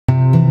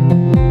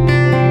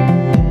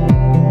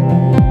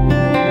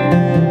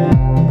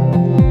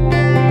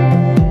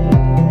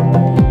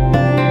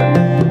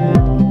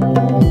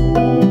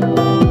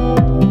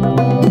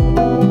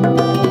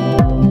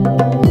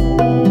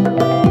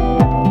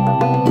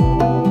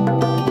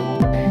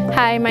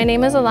my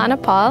name is Alana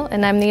Paul,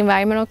 and I'm the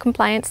Environmental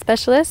Compliance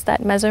Specialist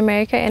at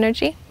Mesoamerica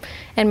Energy.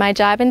 And my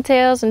job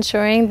entails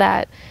ensuring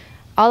that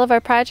all of our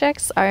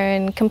projects are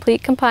in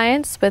complete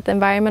compliance with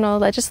environmental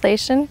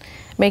legislation,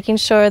 making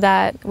sure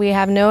that we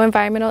have no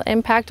environmental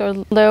impact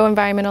or low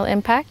environmental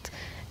impact,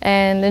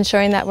 and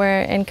ensuring that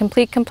we're in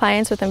complete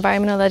compliance with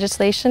environmental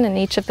legislation in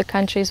each of the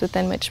countries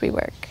within which we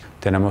work.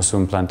 Tenemos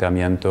un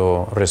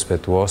planteamiento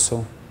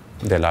respetuoso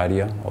del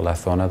área o la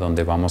zona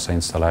donde vamos a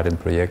instalar el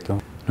proyecto.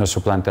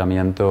 Nuestro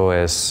planteamiento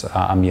es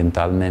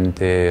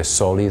ambientalmente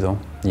sólido,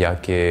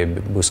 ya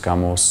que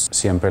buscamos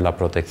siempre la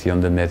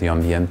protección del medio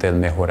ambiente, el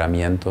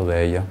mejoramiento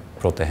de ella.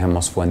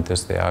 Protegemos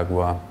fuentes de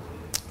agua,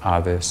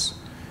 aves,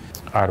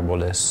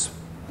 árboles.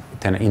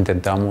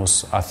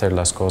 Intentamos hacer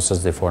las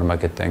cosas de forma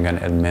que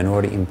tengan el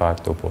menor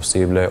impacto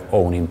posible o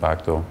un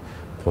impacto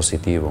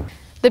positivo.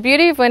 The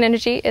beauty of wind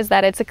energy is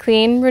that it's a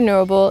clean,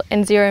 renewable,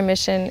 and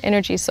zero-emission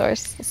energy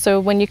source. So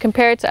when you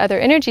compare it to other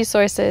energy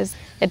sources,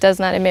 it does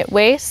not emit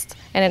waste,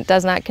 and it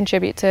does not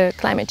contribute to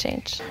climate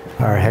change.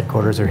 Our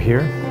headquarters are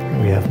here.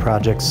 We have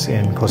projects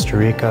in Costa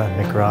Rica,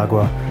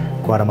 Nicaragua,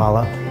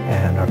 Guatemala,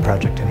 and our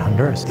project in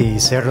Honduras. The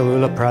Cerro de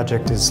Hula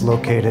project is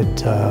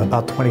located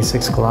about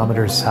 26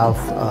 kilometers south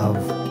of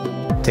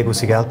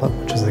Tegucigalpa,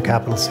 which is the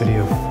capital city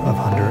of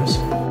Honduras.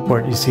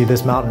 Where you see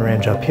this mountain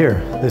range up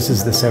here, this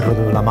is the Cerro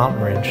de Hula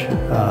mountain range.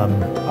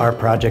 Our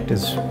project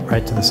is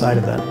right to the side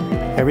of that.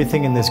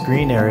 Everything in this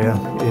green area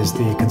is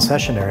the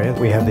concession area.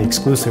 We have the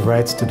exclusive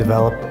rights to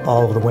develop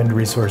all of the wind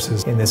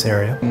resources in this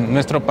area.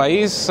 Nuestro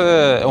país,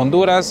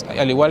 Honduras,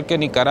 al igual que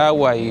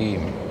Nicaragua e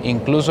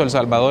incluso El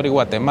Salvador y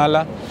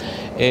Guatemala,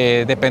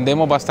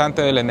 dependemos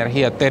bastante de la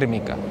energía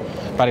térmica.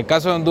 Para el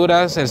caso de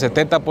Honduras, el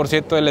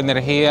 70% de la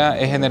energía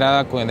es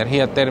generada con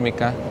energía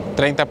térmica,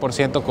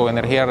 30% con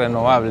energía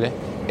renovable.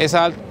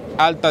 Esa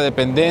alta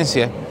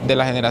dependencia de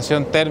la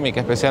generación térmica,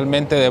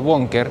 especialmente de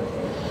búnker,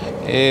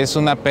 es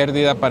una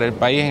pérdida para el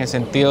país en el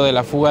sentido de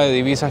la fuga de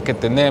divisas que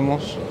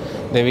tenemos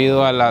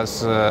debido a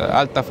las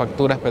altas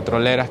facturas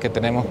petroleras que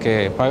tenemos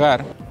que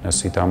pagar.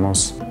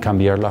 Necesitamos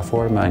cambiar la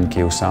forma en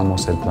que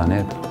usamos el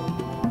planeta.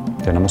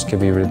 Tenemos que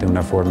vivir de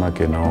una forma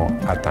que no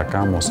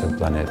atacamos el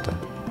planeta,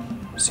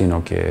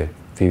 sino que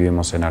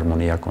vivimos en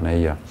armonía con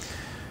ella.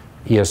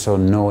 Y eso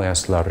no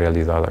es la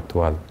realidad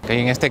actual.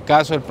 En este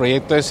caso, el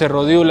proyecto de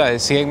Cerro de Hula de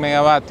 100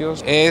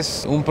 megavatios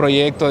es un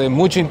proyecto de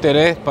mucho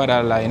interés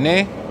para la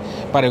ENE,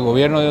 para el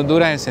gobierno de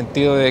Honduras, en el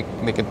sentido de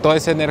que toda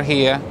esa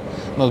energía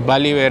nos va a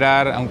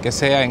liberar, aunque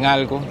sea en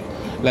algo,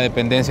 la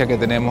dependencia que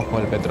tenemos con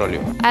el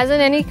petróleo. As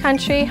in any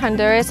country,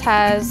 Honduras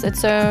has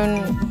its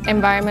own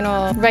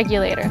environmental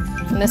regulator,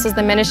 and this is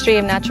the Ministry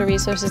of Natural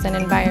Resources and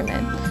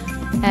Environment.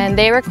 And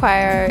they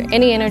require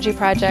any energy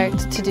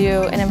project to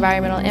do an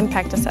environmental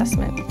impact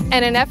assessment.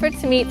 In an effort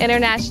to meet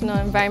international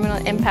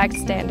environmental impact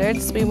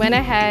standards, we went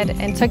ahead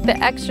and took the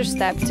extra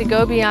step to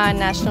go beyond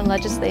national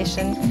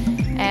legislation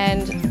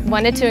and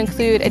wanted to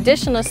include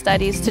additional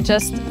studies to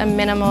just a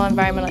minimal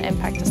environmental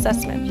impact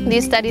assessment.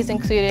 These studies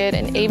included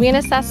an avian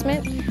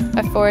assessment,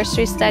 a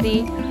forestry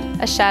study,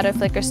 a shadow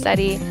flicker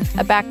study,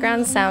 a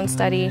background sound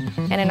study,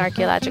 and an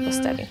archaeological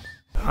study.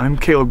 I'm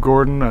Caleb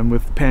Gordon. I'm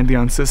with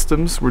Pandion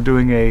Systems. We're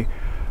doing a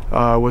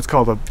what's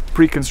called a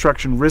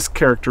pre-construction risk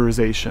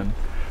characterization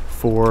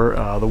for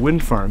the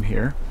wind farm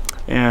here.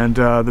 And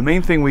the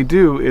main thing we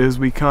do is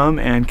we come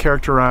and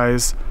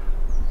characterize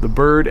the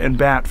bird and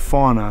bat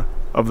fauna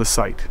of the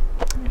site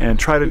and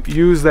try to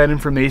use that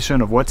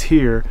information of what's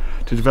here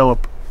to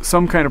develop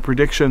some kind of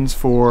predictions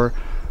for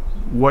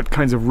what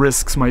kinds of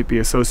risks might be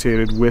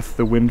associated with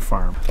the wind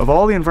farm. Of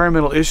all the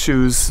environmental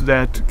issues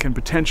that can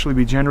potentially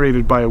be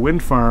generated by a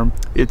wind farm,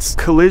 it's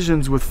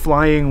collisions with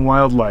flying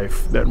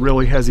wildlife that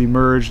really has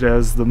emerged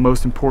as the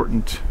most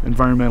important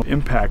environmental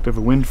impact of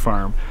a wind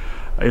farm.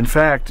 In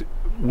fact,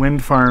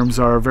 wind farms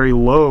are very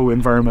low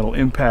environmental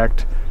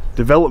impact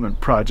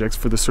development projects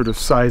for the sort of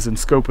size and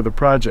scope of the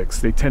projects.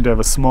 They tend to have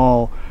a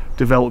small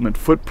development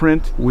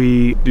footprint.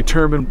 We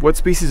determine what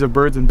species of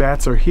birds and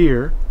bats are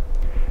here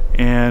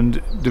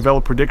and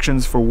develop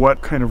predictions for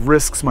what kind of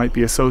risks might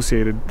be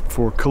associated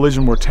for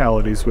collision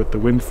mortalities with the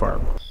wind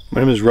farm.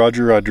 My name is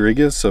Roger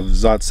Rodriguez of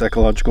ZOTS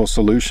Ecological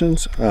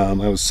Solutions. I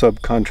was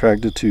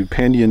subcontracted to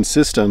Pandion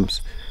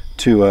Systems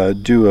to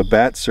do a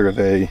bat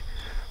survey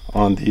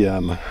on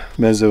the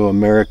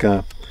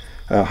Mesoamerica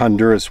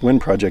Honduras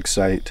wind project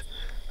site.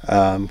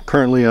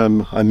 Currently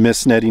I'm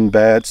misnetting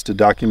bats to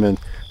document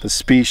the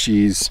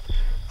species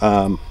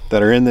that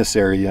are in this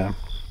area.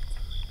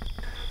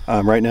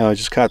 Right now I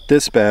just caught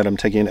this bat. I'm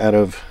taking it out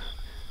of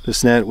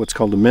this net, what's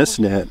called a mist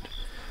net,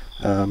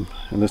 and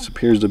this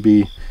appears to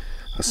be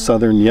a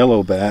southern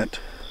yellow bat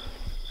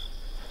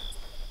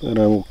that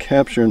I will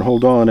capture and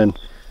hold on and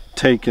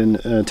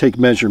take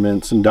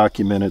measurements and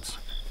document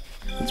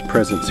its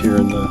presence here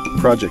in the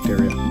project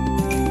area.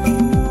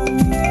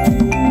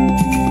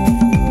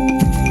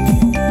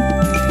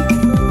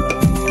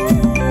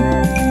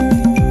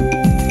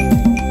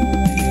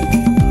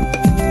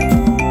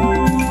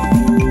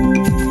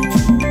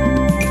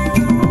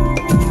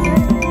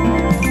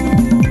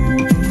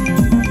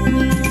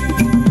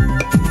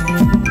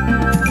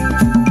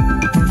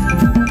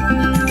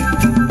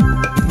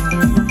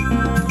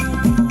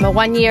 The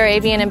 1-year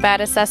avian and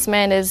bat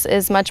assessment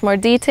is much more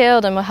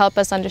detailed and will help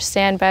us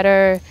understand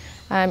better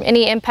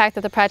any impact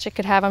that the project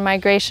could have on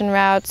migration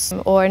routes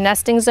or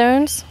nesting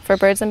zones for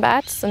birds and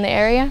bats in the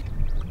area.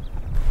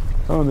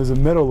 Oh, and there's a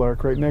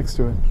meadowlark right next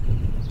to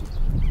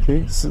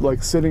it. See,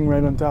 like sitting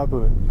right on top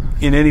of it.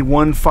 In any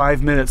one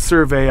 5-minute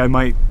survey, I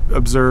might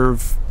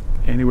observe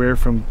anywhere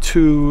from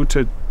 2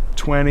 to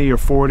 20 or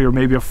 40 or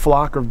maybe a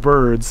flock of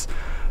birds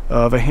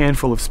of a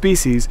handful of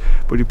species,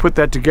 but you put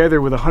that together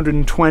with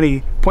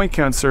 120 point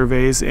count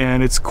surveys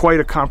and it's quite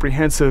a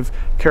comprehensive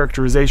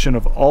characterization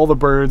of all the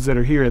birds that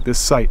are here at this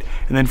site.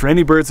 And then for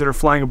any birds that are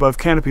flying above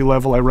canopy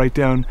level, I write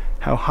down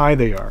how high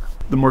they are.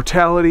 The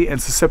mortality and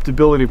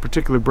susceptibility of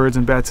particular birds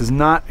and bats is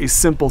not a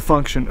simple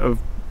function of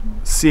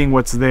seeing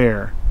what's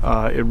there.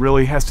 It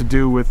really has to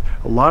do with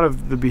a lot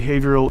of the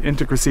behavioral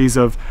intricacies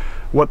of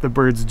what the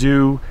birds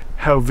do,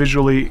 how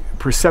visually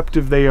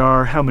perceptive they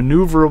are, how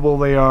maneuverable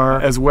they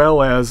are, as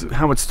well as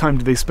how much time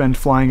do they spend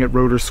flying at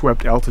rotor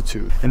swept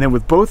altitude. And then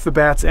with both the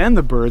bats and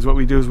the birds, what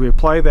we do is we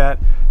apply that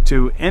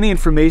to any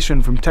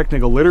information from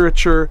technical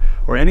literature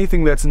or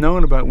anything that's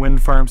known about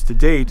wind farms to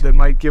date that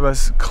might give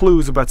us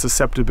clues about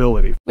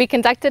susceptibility. We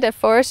conducted a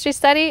forestry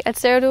study at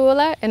Cerro de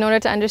Hula in order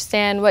to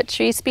understand what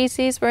tree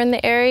species were in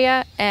the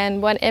area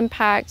and what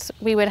impact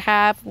we would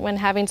have when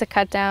having to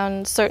cut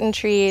down certain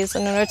trees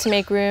in order to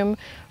make room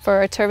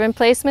for a turbine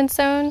placement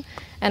zone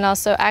and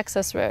also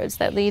access roads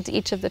that lead to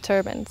each of the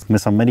turbines.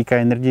 Mesoamerica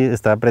Energy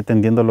está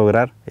pretendiendo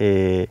lograr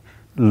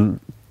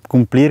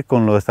cumplir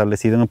con lo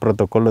establecido en el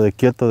protocolo de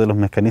Kioto de los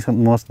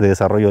mecanismos de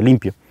desarrollo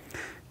limpio.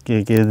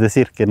 Que es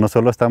decir, que no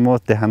solo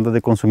estamos dejando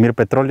de consumir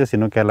petróleo,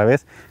 sino que a la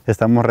vez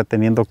estamos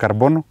reteniendo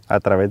carbono a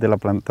través de la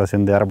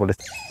plantación de árboles.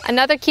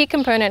 Another key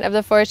component of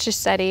the forestry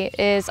study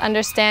is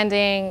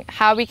understanding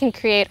how we can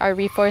create our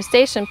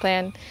reforestation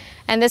plan.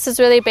 And this is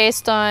really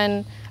based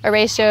on a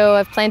ratio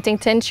of planting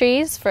 10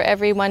 trees for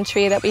every 1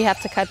 tree that we have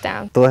to cut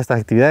down. Todas estas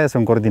actividades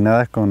son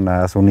coordinadas con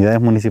las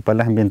unidades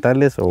municipales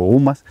ambientales o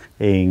UMAS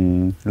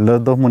en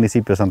los 2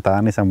 municipios, Santa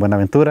Ana y San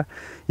Buenaventura,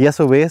 y a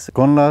su vez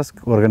con las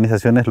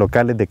organizaciones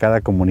locales de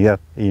cada comunidad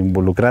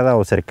involucrada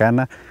o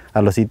cercana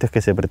a los sitios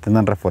que se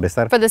pretendan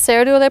reforestar. For the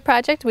Cerro de Hula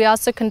project, we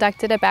also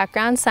conducted a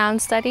background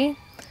sound study.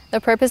 The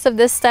purpose of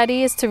this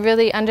study is to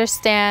really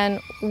understand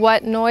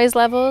what noise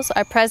levels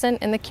are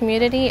present in the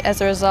community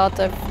as a result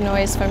of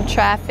noise from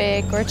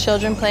traffic or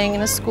children playing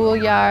in a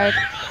schoolyard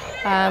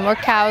or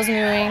cows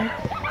mooing,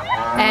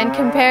 and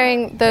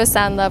comparing those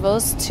sound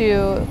levels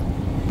to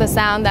the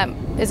sound that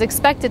is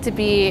expected to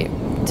be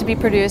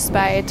produced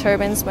by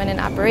turbines when in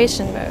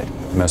operation mode.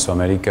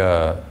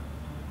 Mesoamerica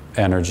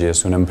Energy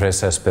es una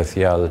empresa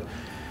especial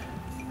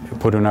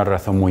por una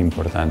razón muy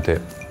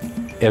importante.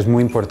 Es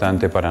muy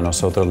importante para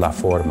nosotros la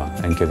forma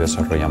en que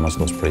desarrollamos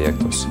los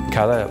proyectos.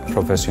 Cada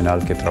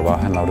profesional que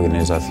trabaja en la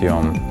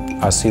organización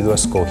ha sido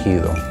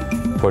escogido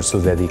por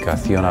su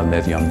dedicación al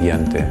medio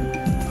ambiente,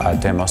 a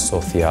temas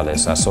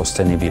sociales, a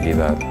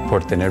sostenibilidad,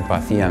 por tener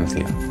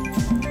paciencia,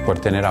 por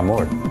tener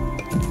amor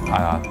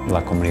a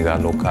la comunidad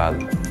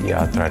local y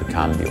a traer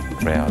cambio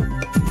real.